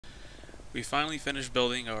We finally finished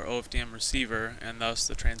building our OFDM receiver, and thus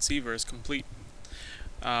the transceiver is complete.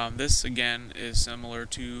 This again is similar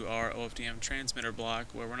to our OFDM transmitter block,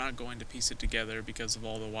 where we're not going to piece it together because of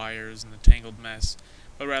all the wires and the tangled mess,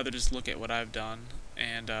 but rather just look at what I've done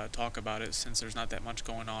and talk about it, since there's not that much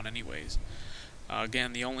going on anyways.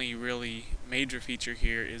 Again, the only really major feature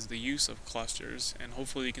here is the use of clusters, and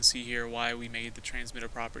hopefully you can see here why we made the transmitter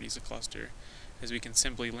properties a cluster, as we can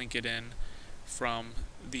simply link it in from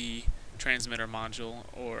the transmitter module,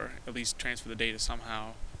 or at least transfer the data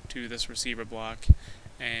somehow to this receiver block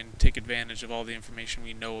and take advantage of all the information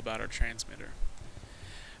we know about our transmitter.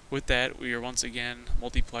 With that, we are once again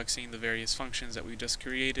multiplexing the various functions that we just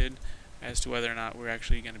created as to whether or not we're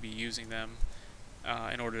actually going to be using them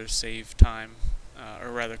in order to save time,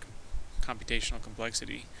 or rather computational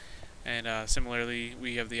complexity. And similarly,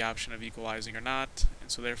 we have the option of equalizing or not,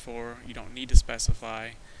 and so therefore you don't need to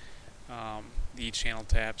specify the channel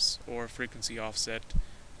taps or frequency offset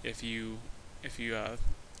if you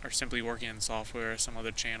are simply working in software or some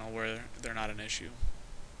other channel where they're not an issue.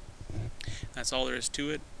 That's all there is to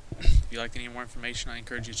it. If you'd like any more information, I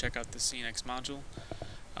encourage you to check out the CNX module,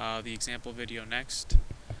 the example video next,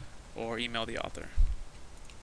 or email the author.